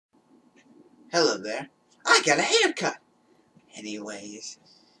Hello there. I got a haircut. Anyways,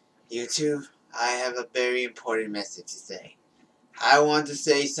 YouTube, I have a very important message to say. I want to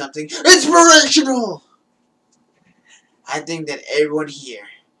say something inspirational! I think that everyone here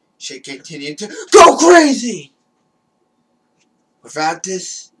should continue to go crazy! Without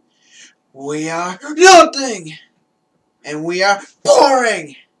this, we are nothing! And we are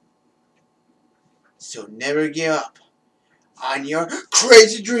boring! So never give up on your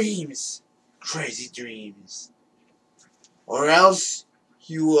crazy dreams! Crazy dreams. Or else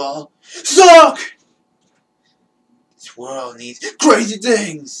you will suck! This world needs crazy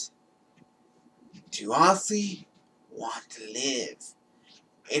things! Do you honestly want to live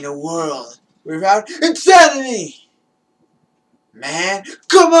in a world without insanity? Man,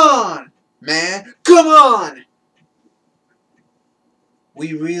 come on! Man, come on!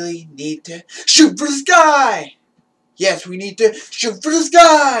 We really need to shoot for the sky! Yes, we need to shoot for the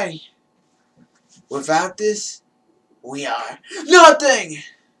sky! Without this, we are nothing!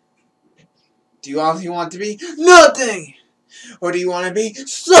 Do you honestly want to be nothing? Or do you want to be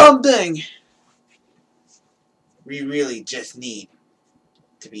something? We really just need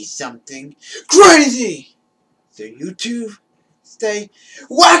to be something crazy! So YouTube, stay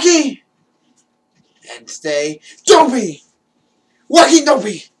wacky! And stay dopey! Wacky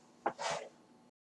dopey!